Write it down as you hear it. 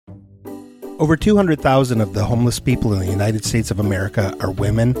Over 200,000 of the homeless people in the United States of America are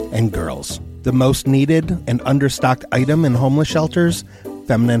women and girls. The most needed and understocked item in homeless shelters?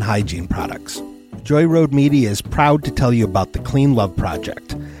 Feminine hygiene products. Joy Road Media is proud to tell you about the Clean Love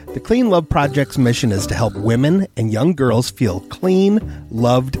Project. The Clean Love Project's mission is to help women and young girls feel clean,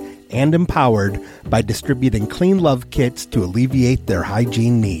 loved, and empowered by distributing Clean Love kits to alleviate their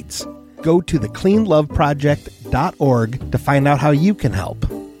hygiene needs. Go to thecleanloveproject.org to find out how you can help.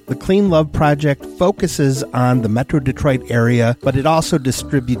 The Clean Love Project focuses on the Metro Detroit area, but it also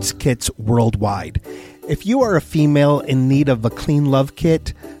distributes kits worldwide. If you are a female in need of a Clean Love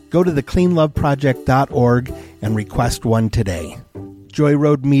kit, go to thecleanloveproject.org and request one today. Joy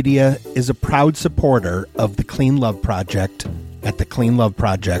Road Media is a proud supporter of the Clean Love Project at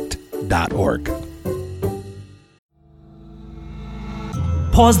thecleanloveproject.org.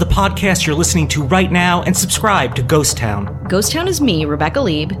 Pause the podcast you're listening to right now and subscribe to Ghost Town. Ghost Town is me, Rebecca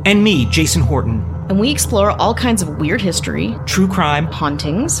Lieb. And me, Jason Horton. And we explore all kinds of weird history, true crime,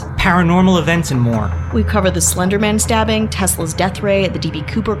 hauntings, paranormal events, and more. We cover the Slender Man stabbing, Tesla's death ray, the D.B.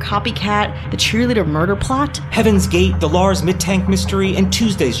 Cooper copycat, the cheerleader murder plot, Heaven's Gate, the Lars Mid-Tank Mystery, and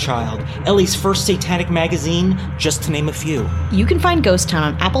Tuesday's Child, Ellie's first satanic magazine, just to name a few. You can find Ghost Town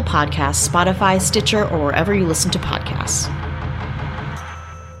on Apple Podcasts, Spotify, Stitcher, or wherever you listen to podcasts.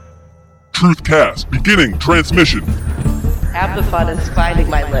 Truthcast, beginning transmission. Half the fun is finding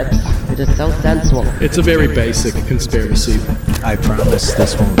my lips. It is so sensual. It's a very basic conspiracy. I promise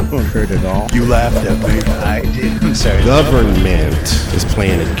this won't hurt at all. You laughed at me. I did. I'm sorry. Government is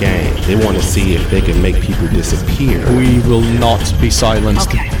playing a game. They want to see if they can make people disappear. We will not be silenced.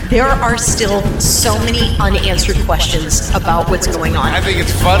 Okay. There are still so many unanswered questions about what's going on. I think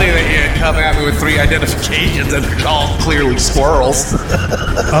it's funny that you come at me with 3 identifications and they're all clearly squirrels.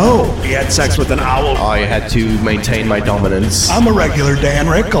 Oh, he had sex with an owl. I had to maintain my dominance. I'm a regular Dan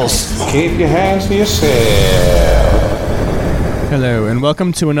Rickles. Keep your hands to yourself. Hello, and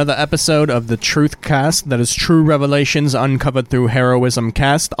welcome to another episode of the Truthcast, that is true revelations uncovered through heroism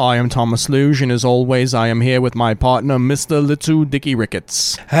cast. I am Thomas Luge, and as always, I am here with my partner, Mr. Little Dicky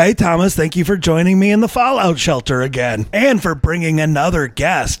Ricketts. Hey, Thomas, thank you for joining me in the Fallout shelter again, and for bringing another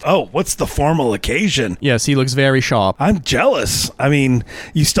guest. Oh, what's the formal occasion? Yes, he looks very sharp. I'm jealous. I mean,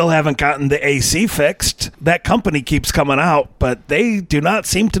 you still haven't gotten the AC fixed. That company keeps coming out, but they do not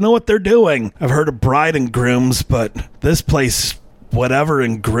seem to know what they're doing. I've heard of Bride and Grooms, but this place... whatever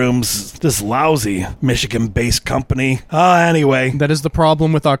and Grooms, this lousy Michigan-based company. Anyway. That is the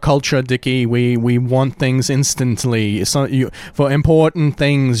problem with our culture, Dickie. We want things instantly. So for important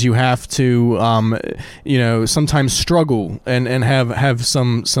things, you have to, sometimes struggle and have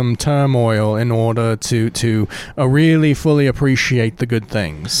some turmoil in order to really fully appreciate the good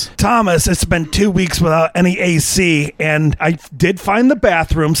things. Thomas, it's been 2 weeks without any AC, and I did find the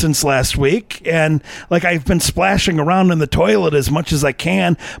bathroom since last week, and I've been splashing around in the toilet as much as I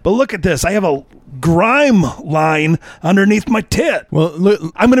can, but look at this. I have a grime line underneath my tit. Well, look,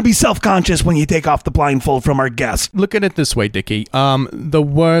 I'm going to be self-conscious when you take off the blindfold from our guest. Look at it this way, Dickie. The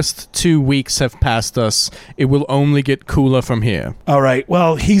worst 2 weeks have passed us. It will only get cooler from here. All right.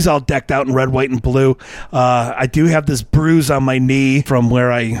 Well, he's all decked out in red, white, and blue. I do have this bruise on my knee from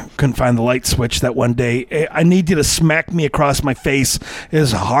where I couldn't find the light switch that one day. I need you to smack me across my face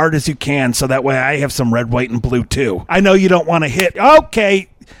as hard as you can, so that way I have some red, white, and blue too. I know you don't want to hit. Okay.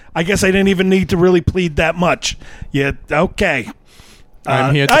 I guess I didn't even need to really plead that much. Yeah, okay.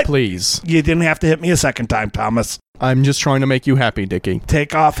 I'm here to please. You didn't have to hit me a second time, Thomas. I'm just trying to make you happy, Dickie.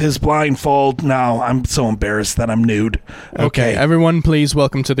 Take off his blindfold. No, I'm so embarrassed that I'm nude. Okay, everyone, please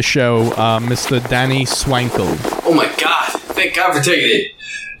welcome to the show, Mr. Danny Swankel. Oh my God! Thank God for taking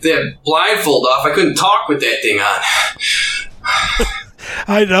the blindfold off. I couldn't talk with that thing on.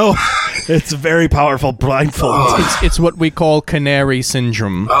 I know. It's a very powerful blindfold. It's what we call canary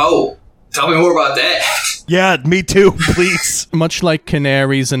syndrome. Oh, tell me more about that. Yeah, me too, please. Much like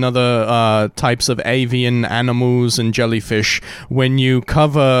canaries and other types of avian animals and jellyfish, when you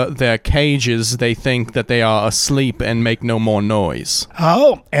cover their cages, they think that they are asleep and make no more noise.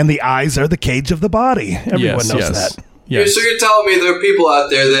 Oh, and the eyes are the cage of the body. Everyone knows that. Yes. So you're telling me there are people out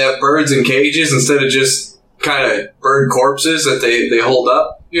there that have birds in cages instead of just kind of bird corpses that they hold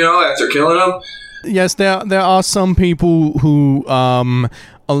up, after killing them? Yes, there are some people who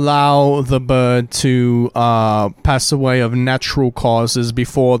allow the bird to pass away of natural causes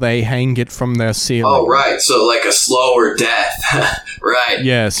before they hang it from their ceiling. Oh, right. So like a slower death. Right.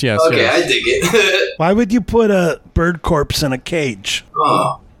 Yes. Okay, I dig it. Why would you put a bird corpse in a cage?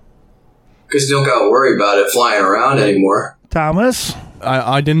 Oh. Because you don't got to worry about it flying around anymore. Thomas?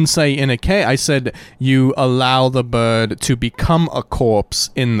 I didn't say in a cage. I said you allow the bird to become a corpse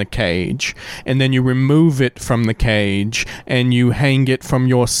in the cage, and then you remove it from the cage, and you hang it from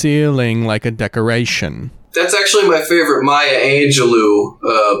your ceiling like a decoration. That's actually my favorite Maya Angelou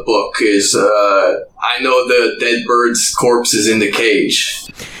book. Is I Know the Dead Bird's Corpse is in the Cage.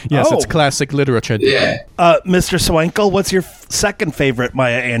 Yes, it's classic literature. Yeah. Mr. Swankel, what's your second favorite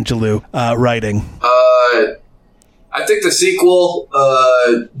Maya Angelou writing? I think the sequel,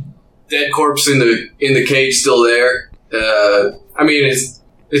 Dead Corpse in the Cage, still there. I mean, it's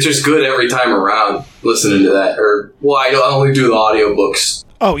just good every time around listening to that. Or, well, I only do the audiobooks.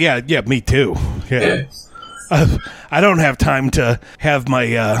 Oh, yeah, me too. Yeah. I don't have time to have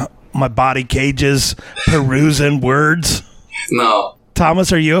my my body cages perusing words. No.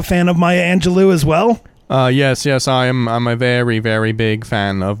 Thomas, are you a fan of Maya Angelou as well? Yes, I'm a very, very big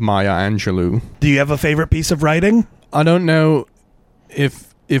fan of Maya Angelou. Do you have a favorite piece of writing? I don't know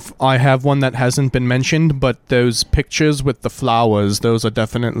if I have one that hasn't been mentioned, but those pictures with the flowers, those are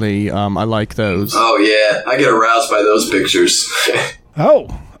definitely, I like those. Oh, yeah. I get aroused by those pictures. Oh,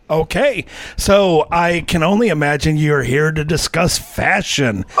 okay. So I can only imagine you're here to discuss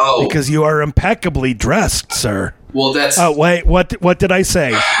fashion. Oh. Because you are impeccably dressed, sir. Well, that's... Oh, wait, what did I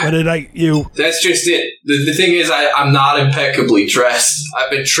say? What did you... That's just it. The thing is, I'm not impeccably dressed. I've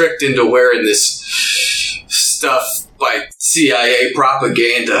been tricked into wearing this stuff by CIA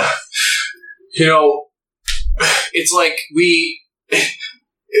propaganda. You know, it's like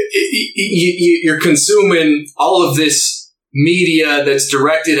you're consuming all of this media that's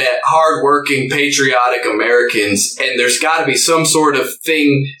directed at hardworking, patriotic Americans, and there's got to be some sort of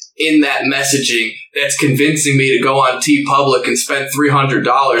thing in that messaging that's convincing me to go on TeePublic and spend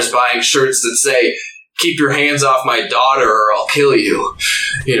 $300 buying shirts that say, "Keep your hands off my daughter or I'll kill you,"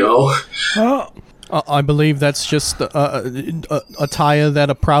 you know? Oh. I believe that's just attire that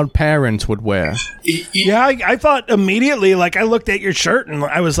a proud parent would wear. Yeah, I thought immediately, like, I looked at your shirt and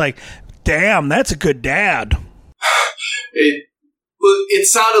I was like, damn, that's a good dad. It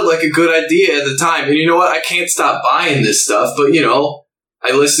sounded like a good idea at the time, and you know what? I can't stop buying this stuff. But you know,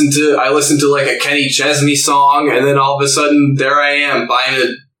 I listened to like a Kenny Chesney song, and then all of a sudden, there I am buying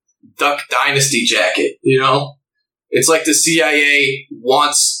a Duck Dynasty jacket. You know, it's like the CIA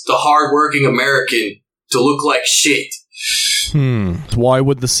wants the hardworking American to look like shit. Why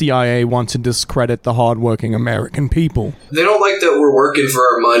would the CIA want to discredit the hardworking American people? They don't like that we're working for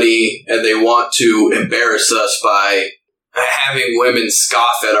our money, and they want to embarrass us by having women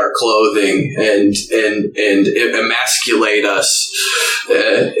scoff at our clothing and emasculate us.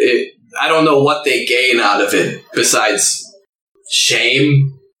 I don't know what they gain out of it besides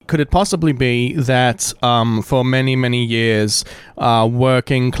shame. Could it possibly be that for many, many years,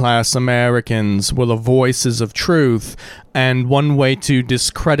 working class Americans were the voices of truth, and one way to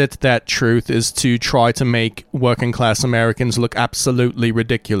discredit that truth is to try to make working class Americans look absolutely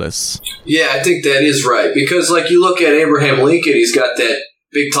ridiculous? Yeah, I think that is right. Because, like, you look at Abraham Lincoln, he's got that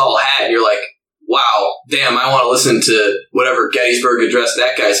big, tall hat, and you're like, wow, damn, I want to listen to whatever Gettysburg Address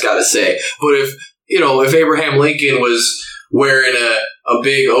that guy's got to say. But if Abraham Lincoln was wearing a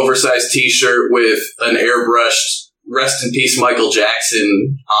big oversized t-shirt with an airbrushed "Rest in Peace Michael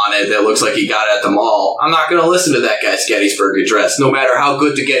Jackson" on it that looks like he got it at the mall, I'm not going to listen to that guy's Gettysburg Address, no matter how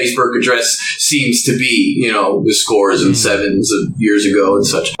good the Gettysburg Address seems to be, you know, the scores and sevens of years ago and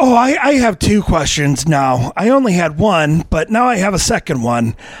such. Oh, I have two questions now. I only had one, but now I have a second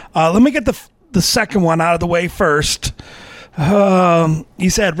one. Let me get the second one out of the way first. You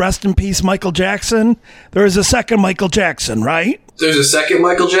said "Rest in Peace Michael Jackson." There is a second Michael Jackson, right? There's a second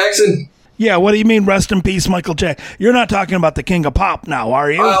Michael Jackson? Yeah, what do you mean "Rest in Peace Michael Jackson"? You're not talking about the King of Pop now,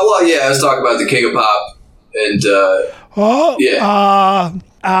 are you? Well, yeah, I was talking about the King of Pop. And,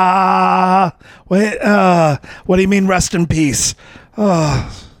 what do you mean "Rest in Peace"? I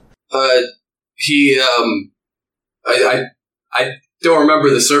don't remember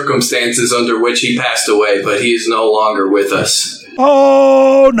the circumstances under which he passed away, but he is no longer with us.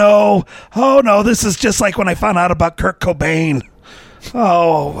 Oh no, this is just like when I found out about Kurt Cobain.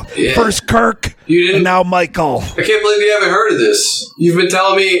 Oh, yeah. First Kirk, and now Michael. I can't believe you haven't heard of this. You've been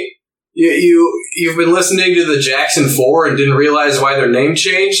telling me you've been listening to the Jackson 4 and didn't realize why their name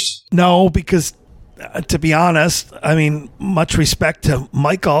changed? No, because to be honest, I mean, much respect to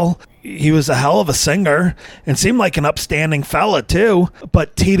Michael. He was a hell of a singer and seemed like an upstanding fella too.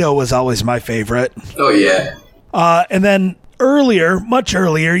 But Tito was always my favorite. Oh yeah. And then much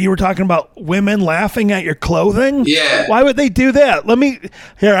earlier, you were talking about women laughing at your clothing. Yeah. Why would they do that?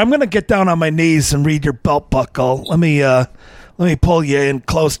 I'm going to get down on my knees and read your belt buckle. Let me Let me pull you in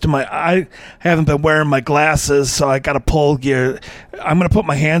close to I haven't been wearing my glasses, so I got to pull you. I'm going to put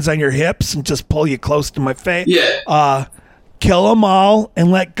my hands on your hips and just pull you close to my face. Yeah. Kill them all and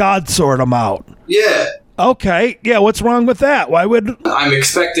let God sort them out. Yeah. Okay. Yeah, what's wrong with that? Why would... I'm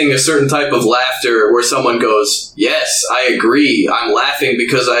expecting a certain type of laughter where someone goes, yes, I agree. I'm laughing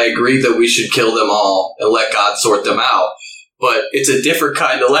because I agree that we should kill them all and let God sort them out. But it's a different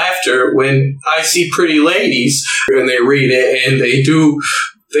kind of laughter when I see pretty ladies and they read it and they do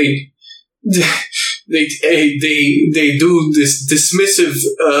this dismissive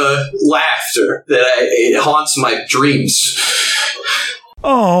laughter that it haunts my dreams.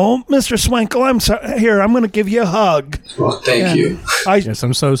 Oh, Mr. Swankle, I'm sorry. Here, I'm going to give you a hug. Well, thank you. Yes,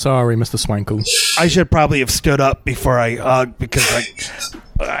 I'm so sorry, Mr. Swankle. I should probably have stood up before I hugged because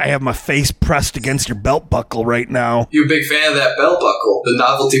I have my face pressed against your belt buckle right now. You a big fan of that belt buckle? The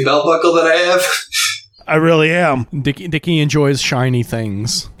novelty belt buckle that I have? I really am. Dickie enjoys shiny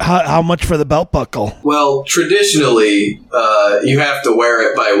things. How much for the belt buckle? Well, traditionally, you have to wear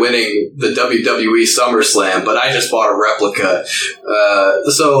it by winning the WWE SummerSlam, but I just bought a replica.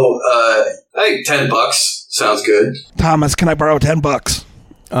 So I think $10 sounds good. Thomas, can I borrow $10?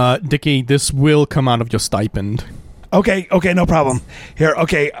 Dickie, this will come out of your stipend. Okay, no problem. Here,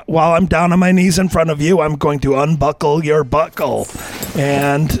 okay, while I'm down on my knees in front of you, I'm going to unbuckle your buckle.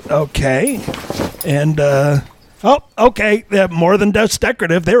 And, okay. And, okay, they're more than just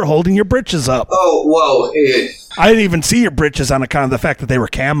decorative. They were holding your britches up. Oh, whoa. I didn't even see your britches on account of the fact that they were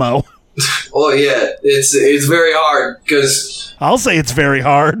camo. Oh, yeah, it's very hard, because... I'll say it's very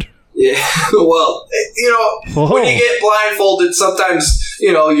hard. Yeah, well, when you get blindfolded, sometimes...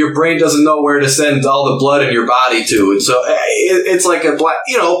 your brain doesn't know where to send all the blood in your body to. And so it's like the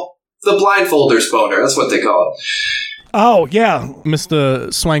blindfolder's boner. That's what they call it. Oh, yeah. Mr.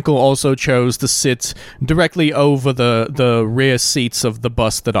 Swankle also chose to sit directly over the rear seats of the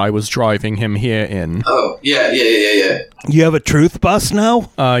bus that I was driving him here in. Oh, yeah. You have a truth bus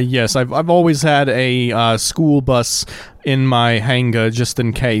now? Yes, I've always had a school bus in my hangar just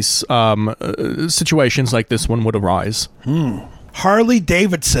in case situations like this one would arise. Harley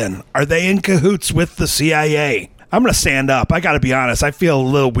Davidson, are they in cahoots with the CIA? I'm going to stand up. I got to be honest. I feel a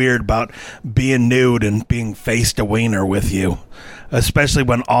little weird about being nude and being face to wiener with you, especially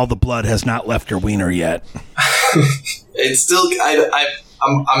when all the blood has not left your wiener yet. It's still...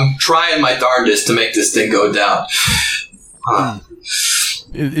 I'm trying my darndest to make this thing go down.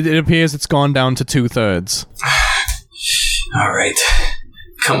 It appears it's gone down to 2/3. All right.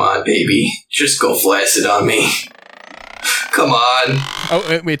 Come on, baby. Just go flaccid on me. Come on. Oh,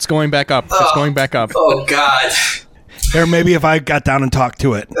 it's going back up. It's going back up. Oh, God. Or maybe if I got down and talked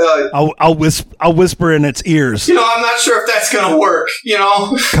to it, I'll whisper in its ears. I'm not sure if that's going to work,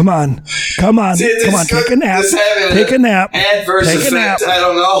 Come on. Take a nap. Take a nap. Adverse effect. I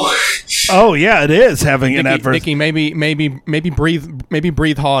don't know. Oh, yeah, it is having an adverse. Dickie, maybe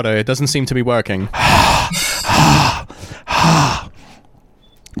breathe harder. It doesn't seem to be working.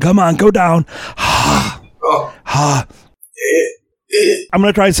 Come on, go down. I'm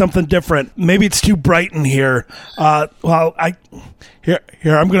going to try something different. Maybe it's too bright in here. Here,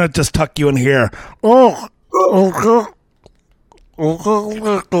 I'm going to just tuck you in here.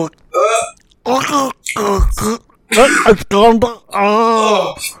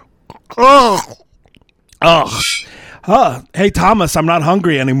 Hey, Thomas, I'm not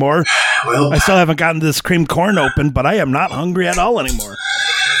hungry anymore. Well, I still haven't gotten this cream corn open, but I am not hungry at all anymore.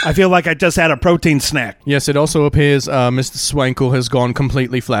 I feel like I just had a protein snack. Yes, it also appears Mr. Swankle has gone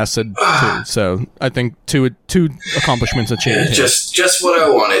completely flaccid, too. So I think two accomplishments achieved. Just what I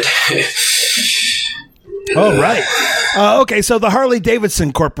wanted. Oh, right. Okay, so the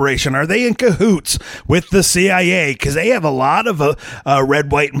Harley-Davidson Corporation, are they in cahoots with the CIA? Because they have a lot of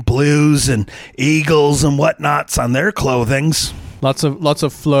red, white, and blues and eagles and whatnots on their clothings. Lots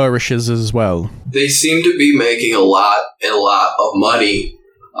of flourishes as well. They seem to be making a lot of money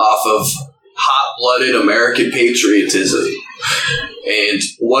off of hot-blooded American patriotism. And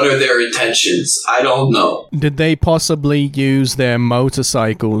what are their intentions? I don't know. Did they possibly use their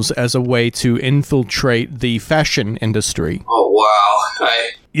motorcycles as a way to infiltrate the fashion industry? Oh, wow.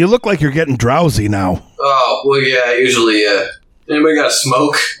 You look like you're getting drowsy now. Oh, well, yeah, usually, anybody got a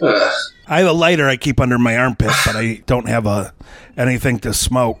smoke? I have a lighter I keep under my armpit, but I don't have anything to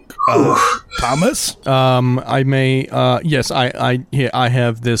smoke. Thomas? I may, yes, I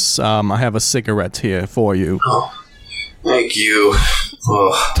have this, I have a cigarette here for you. Oh, thank you.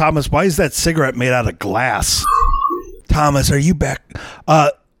 Oh. Thomas, why is that cigarette made out of glass? Thomas, are you back?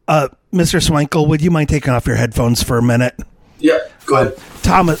 Mr. Swankle, would you mind taking off your headphones for a minute? Yeah, go ahead.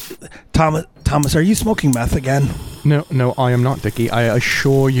 Thomas, Thomas, are you smoking meth again? No, I am not, Dickie. I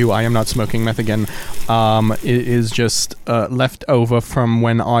assure you I am not smoking meth again. It is just left over from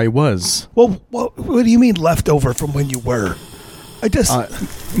when I was. Well, what do you mean left over from when you were?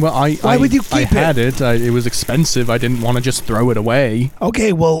 Why would you keep it? I had it. It was expensive. I didn't want to just throw it away.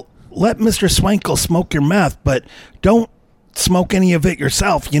 Okay, well, let Mr. Swankle smoke your meth, but don't smoke any of it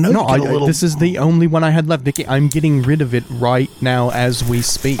yourself. You know, no, this is the only one I had left, Dickie. I'm getting rid of it right now as we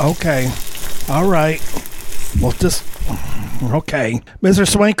speak. Okay. All right. Well, okay. Mr.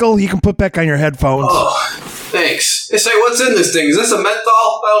 Swankle, you can put back on your headphones. Oh, thanks. Hey, say, what's in this thing? Is this a menthol?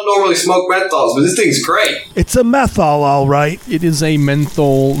 I don't normally smoke menthols, but this thing's great. It's a menthol, all right. It is a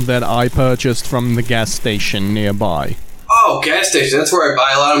menthol that I purchased from the gas station nearby. Oh, gas station. That's where I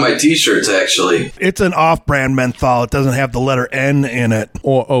buy a lot of my t-shirts, actually. It's an off-brand menthol. It doesn't have the letter N in it.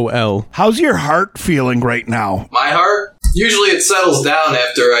 Or O-L. How's your heart feeling right now? My heart? Usually it settles down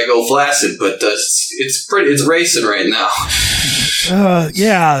after I go flaccid, but it's racing right now.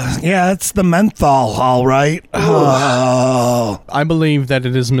 Yeah, it's the menthol, all right. Oh. I believe that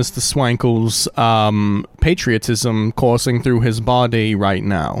it is Mr. Swankle's patriotism coursing through his body right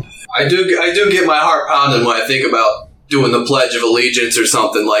now. I do get my heart pounding when I think about doing the Pledge of Allegiance or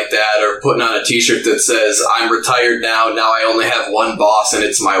something like that, or putting on a t-shirt that says, I'm retired now I only have one boss, and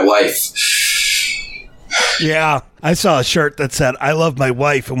it's my wife. Yeah, I saw a shirt that said, I love my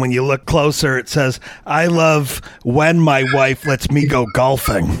wife, and when you look closer, it says, I love when my wife lets me go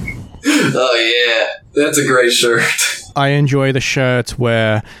golfing. Oh, yeah. That's a great shirt. I enjoy the shirt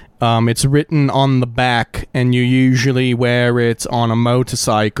where it's written on the back, and you usually wear it on a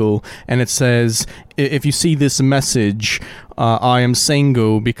motorcycle, and it says, if you see this message, I am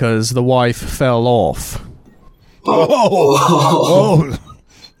single because the wife fell off. Oh,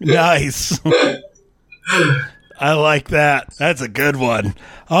 nice. I like that. That's a good one.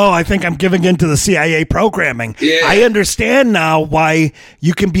 Oh, I think I'm giving in to the CIA programming. Yeah. I understand now why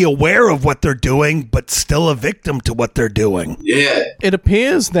you can be aware of what they're doing, but still a victim to what they're doing. Yeah. It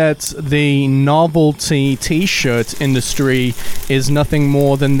appears that the novelty t-shirt industry is nothing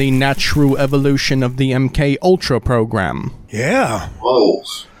more than the natural evolution of the MK Ultra program. Yeah. Whoa.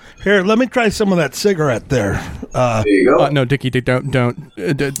 Here, let me try some of that cigarette there. There you go. No, Dickie, don't.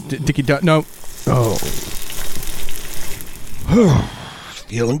 Dickie, don't. No. Oh.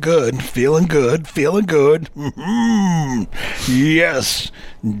 Feeling good. Mm-hmm. Yes,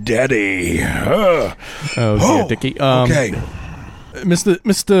 Daddy. Oh, dear, Dickie. Okay. Mr.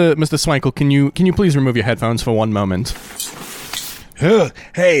 Swankle, can you please remove your headphones for one moment?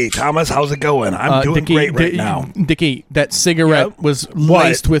 Hey, Thomas, how's it going? I'm doing Dickie, great right now. Dickie, that cigarette was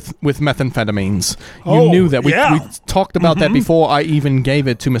laced with methamphetamines. You Oh, knew that. We talked about that Mhm. before I even gave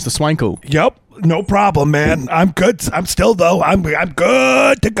it to Mr. Swankle. Yep, no problem, man. I'm good. I'm still, though. I'm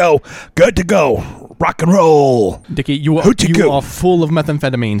good to go. Good to go. Rock and roll. Dickie, you are full of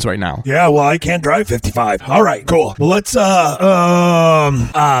methamphetamines right now. Yeah, well, I can't drive 55. All right, cool. Well, let's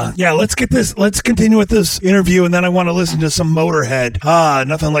let's continue with this interview, and then I want to listen to some Motorhead.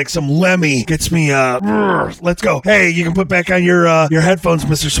 Nothing like some Lemmy gets me, let's go. Hey, you can put back on your headphones,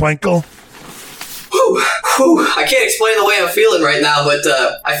 Mr. Swankle. Whew. I can't explain the way I'm feeling right now, but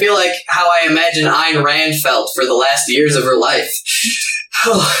I feel like how I imagine Ayn Rand felt for the last years of her life.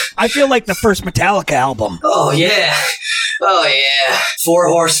 I feel like the first Metallica album. Oh, yeah. Four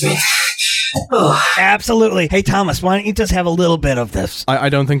Horsemen. Absolutely. Hey, Thomas, why don't you just have a little bit of this? I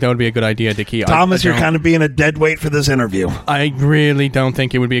don't think that would be a good idea, Dickie. Thomas, you're kind of being a dead weight for this interview. I really don't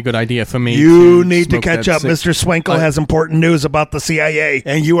think it would be a good idea for me. You need to catch up. Mr. Swankle has important news about the CIA,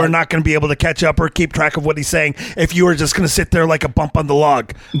 and you are not going to be able to catch up or keep track of what he's saying if you are just going to sit there like a bump on the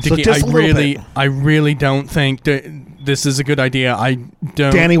log. Dickie, so just a little bit. I really don't think this is a good idea. I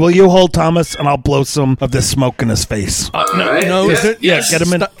don't. Danny, will you hold Thomas, and I'll blow some of this smoke in his face. No, Yes. Get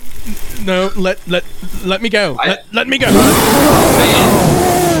him in. No, let me go. Let me go.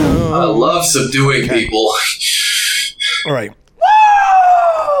 I love subduing people. All right.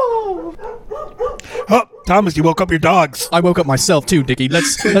 Oh, Thomas, you woke up your dogs. I woke up myself too, Dickie.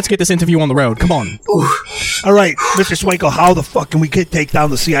 Let's get this interview on the road. Come on. All right, Mr. Swankle, how the fuck can we take down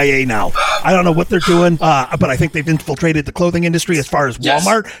the CIA now? I don't know what they're doing, but I think they've infiltrated the clothing industry as far as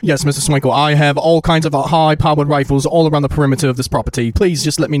Walmart. Yes, Mr. Swankle, I have all kinds of high-powered rifles all around the perimeter of this property. Please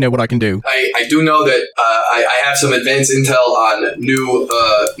just let me know what I can do. I do know that I have some advanced intel on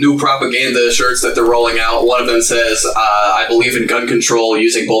new propaganda shirts that they're rolling out. One of them says, I believe in gun control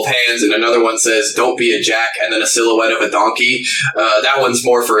using both hands, and another one says, don't be a jack, and then a silhouette of a donkey. That one's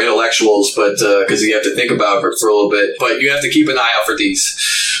more for intellectuals, but because you have to think about it for a little bit. But you have to keep an eye out for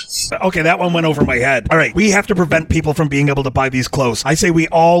these. Okay, that one went over my head. All right, we have to prevent people from being able to buy these clothes. I say we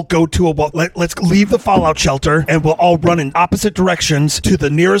all go to let's leave the fallout shelter, and we'll all run in opposite directions to the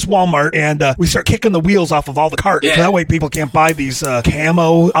nearest Walmart, and we start kicking the wheels off of all the carts. Yeah. So that way people can't buy these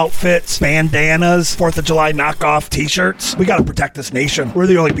camo outfits, bandanas, 4th of July knockoff t-shirts. We got to protect this nation. We're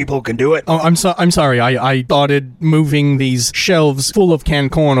the only people who can do it. Oh, I'm sorry. I started moving these shelves full of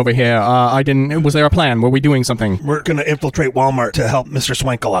canned corn over here. I didn't. Was there a plan? Were we doing something? We're gonna infiltrate Walmart to help Mr.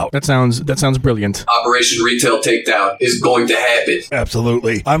 Swankle out. That sounds brilliant. Operation Retail Takedown is going to happen.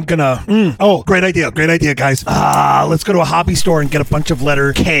 Absolutely. I'm gonna. Great idea, guys. Let's go to a hobby store and get a bunch of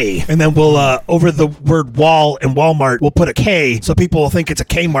letter K, and then we'll over the word wall in Walmart, we'll put a K, so people will think it's a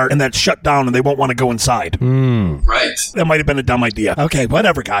Kmart, and that's shut down, and they won't want to go inside. Right. That might have been a dumb idea. Okay,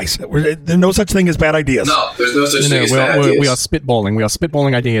 whatever, guys. There's no such thing as bad ideas. No, there's no such thing as bad ideas. We are spitballing. We are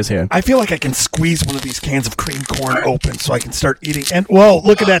spitballing ideas here. I feel like I can squeeze one of these cans of cream corn open so I can start eating. And whoa,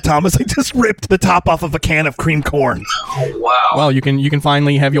 look at that, Thomas! I just ripped the top off of a can of cream corn. Oh, wow. Well, you can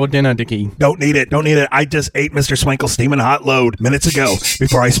finally have your dinner, Dickie. Don't need it. I just ate Mr. Swankle's steaming hot load minutes ago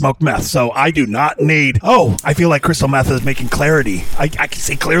before I smoked meth, so I do not need. Oh, I feel like crystal meth is making clarity. I can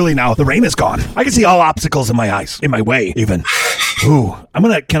see clearly now. The rain is gone. I can see all obstacles in my eyes, in my way, even. Ooh,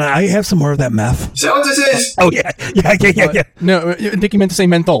 can I have some more of that meth? Is that what this is? Oh, yeah. No, Dickie meant to say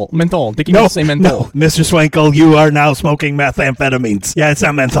menthol. Dickie meant to say menthol. No, Mr. Swankle, you are now smoking methamphetamines. Yeah, it's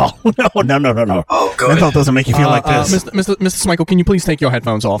not menthol. No. Oh, good. Menthol doesn't make you feel like this. Mr. Swankle, can you please take your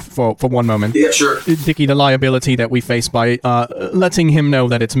headphones off for one moment? Yeah, sure. Dickie, the liability that we face by letting him know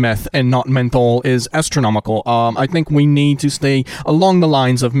that it's meth and not menthol is astronomical. I think we need to stay along the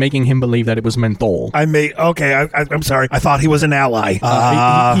lines of making him believe that it was menthol. I'm sorry. I thought he was an ally.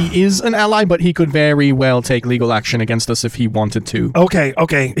 He is an ally, but he could very well take legal action against us if he wanted to.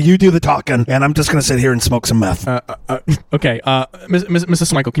 Okay. You do the talking, and I'm just going to sit here and smoke some meth. Okay. Mr.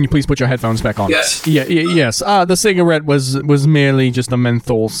 Smichael, can you please put your headphones back on? Yes. Yes. The cigarette was merely just a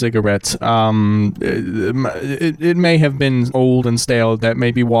menthol cigarette. It may have been old and stale. That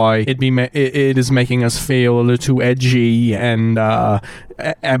may be why it is making us feel a little too edgy and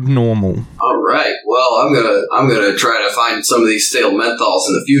abnormal. All right. Well, I'm gonna try to find some of these stale menthols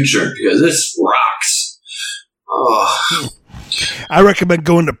in the future because this rocks. Oh. I recommend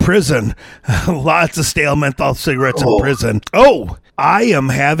going to prison. Lots of stale menthol cigarettes in prison. Oh, I am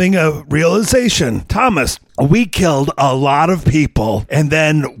having a realization. Thomas, we killed a lot of people and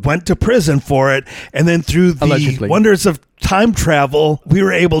then went to prison for it. And then through the Allegedly. wonders of time travel, we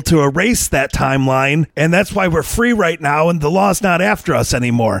were able to erase that timeline. And that's why we're free right now. And the law's not after us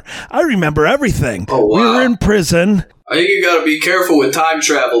anymore. I remember everything. Oh, wow. We were in prison. I think you gotta be careful with time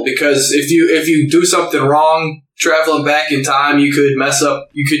travel because if you do something wrong, traveling back in time, you could mess up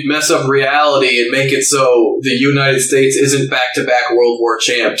reality and make it so the United States isn't back-to-back World War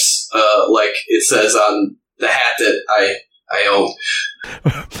champs, like it says on the hat that I own.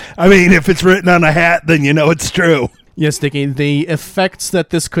 I mean, if it's written on a hat, then you know it's true. Yes, Dickie, the effects that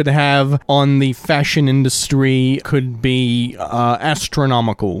this could have on the fashion industry could be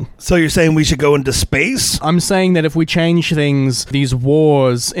astronomical. So you're saying we should go into space? I'm saying that if we change things, these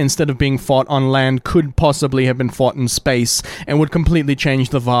wars, instead of being fought on land, could possibly have been fought in space and would completely change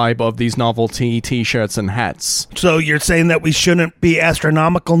the vibe of these novelty t-shirts and hats. So you're saying that we shouldn't be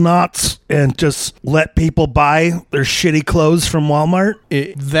astronomical knots and just let people buy their shitty clothes from Walmart?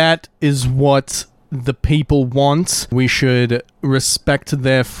 That is what the people want. We should respect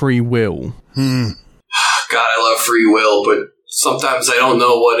their free will. God, I love free will, but sometimes I don't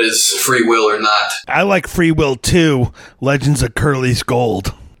know what is free will or not. I like free will too, Legends of Curly's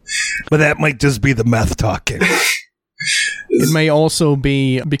Gold. But that might just be the meth talking. It may also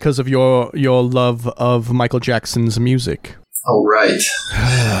be because of your love of Michael Jackson's music. All right.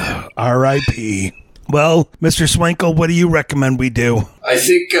 R.I.P. Well, Mr. Swankle, what do you recommend we do? I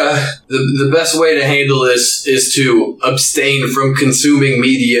think the best way to handle this is to abstain from consuming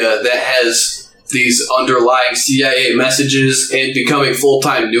media that has these underlying CIA messages and becoming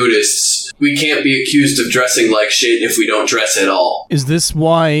full-time nudists. We can't be accused of dressing like shit if we don't dress at all. Is this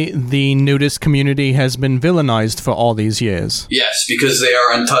why the nudist community has been villainized for all these years? Yes, because they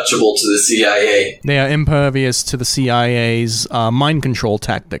are untouchable to the CIA. They are impervious to the CIA's mind control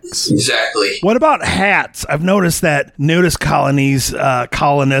tactics. Exactly. What about hats? I've noticed that nudist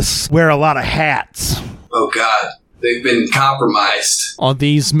colonists wear a lot of hats. Oh, God. They've been compromised. Are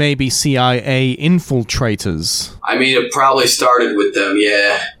these maybe CIA infiltrators? I mean, it probably started with them,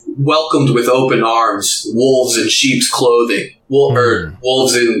 yeah. Welcomed with open arms, wolves in sheep's clothing.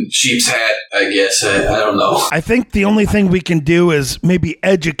 wolves in sheep's hat, I guess. I don't know. I think the only thing we can do is maybe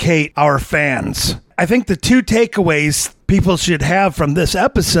educate our fans. I think the 2 takeaways people should have from this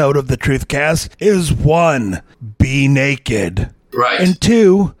episode of the Truthcast is 1, be naked. Right. And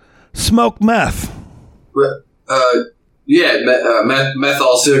 2, smoke meth.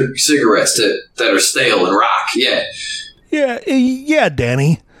 Menthol cigarettes that are stale and rock. Yeah,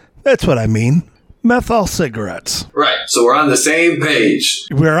 Danny. That's what I mean. Menthol cigarettes. Right. So we're on the same page.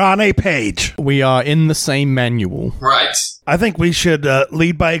 We're on a page. We are in the same manual. Right. I think we should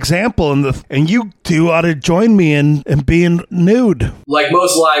lead by example, and you 2 ought to join me in being nude. Like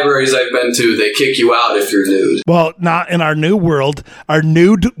most libraries I've been to, they kick you out if you're nude. Well, not in our new world, our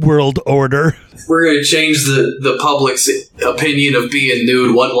nude world order. We're going to change the public's opinion of being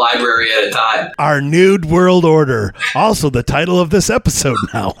nude one library at a time. Our nude world order. Also the title of this episode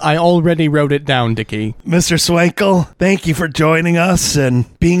now. I already wrote it down, Dickie. Mr. Swankel, thank you for joining us and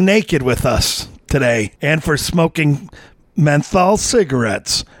being naked with us today, and for smoking menthol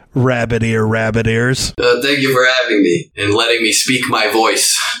cigarettes. Rabbit ears. Thank you for having me and letting me speak my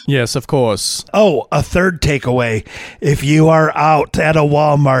voice. Yes, of course. Oh, a third takeaway. If you are out at a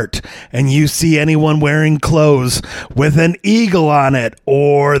Walmart and you see anyone wearing clothes with an eagle on it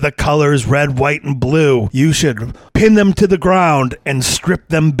or the colors red, white, and blue, you should pin them to the ground and strip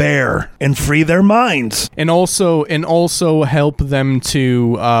them bare and free their minds. And also help them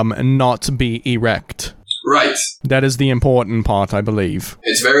to not be erect. Right. That is the important part, I believe.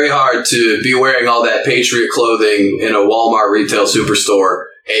 It's very hard to be wearing all that Patriot clothing in a Walmart retail superstore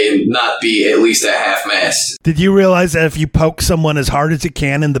and not be at least at half-mast. Did you realize that if you poke someone as hard as you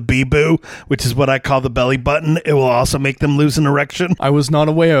can in the bee-boo, which is what I call the belly button, it will also make them lose an erection? I was not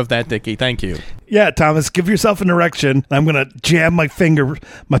aware of that, Dickie. Thank you. Yeah, Thomas, give yourself an erection. I'm going to jam my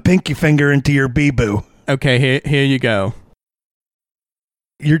pinky finger into your bee-boo. Okay, here you go.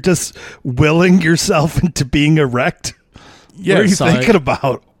 You're just willing yourself into being erect? Yes, what are you thinking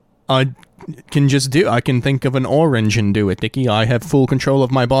about? I can think of an orange and do it, Dickie. I have full control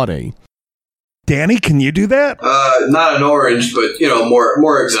of my body. Danny, can you do that? Not an orange, but,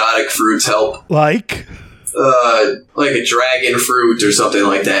 more exotic fruits help. Like? Like a dragon fruit or something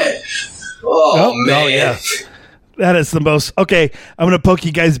like that. Oh, man. Oh, yeah. That is the most... Okay, I'm going to poke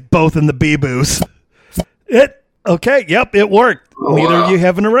you guys both in the bee-boos. Okay, yep, it worked. Oh, Neither wow. of you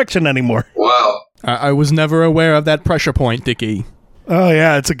have an erection anymore. Wow. I was never aware of that pressure point, Dickie. Oh,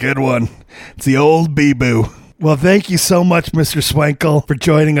 yeah, it's a good one. It's the old bee-boo. Well, thank you so much, Mr. Swankel, for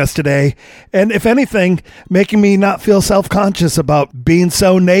joining us today. And if anything, making me not feel self-conscious about being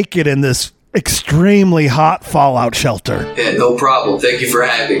so naked in this extremely hot fallout shelter. Yeah, no problem. Thank you for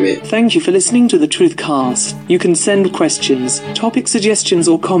having me. Thank you for listening to the Truthcast. You can send questions, topic suggestions,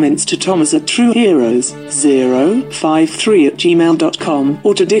 or comments to Thomas at trueheroes053@gmail.com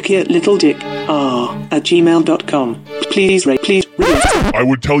or to Dickie at littledicr@gmail.com. Please rate. I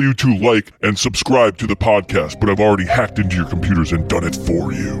would tell you to like and subscribe to the podcast, but I've already hacked into your computers and done it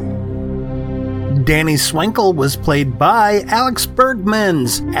for you. Danny Swankel was played by Alex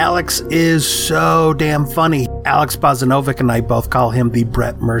Bergmans. Alex is so damn funny. Alex Bozanovic and I both call him the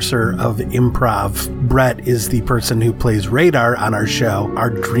Brett Mercer of improv. Brett is the person who plays Radar on our show. Our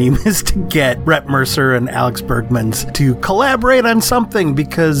dream is to get Brett Mercer and Alex Bergmans to collaborate on something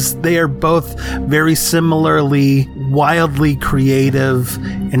because they are both very similarly wildly creative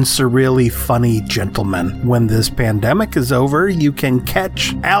and surreally funny gentlemen. When this pandemic is over, you can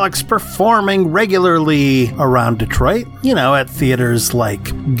catch Alex performing regularly around Detroit, at theaters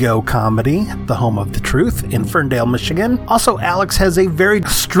like Go Comedy, the home of the truth, in Ferndale, Michigan. Also, Alex has a very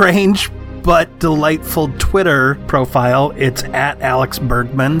strange but delightful Twitter profile. It's at Alex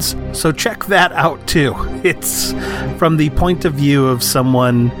Bergmans. So check that out too. It's from the point of view of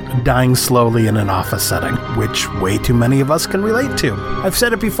someone dying slowly in an office setting, which way too many of us can relate to. I've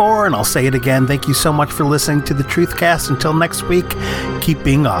said it before and I'll say it again. Thank you so much for listening to the Truthcast. Until next week, keep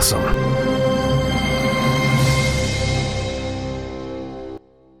being awesome.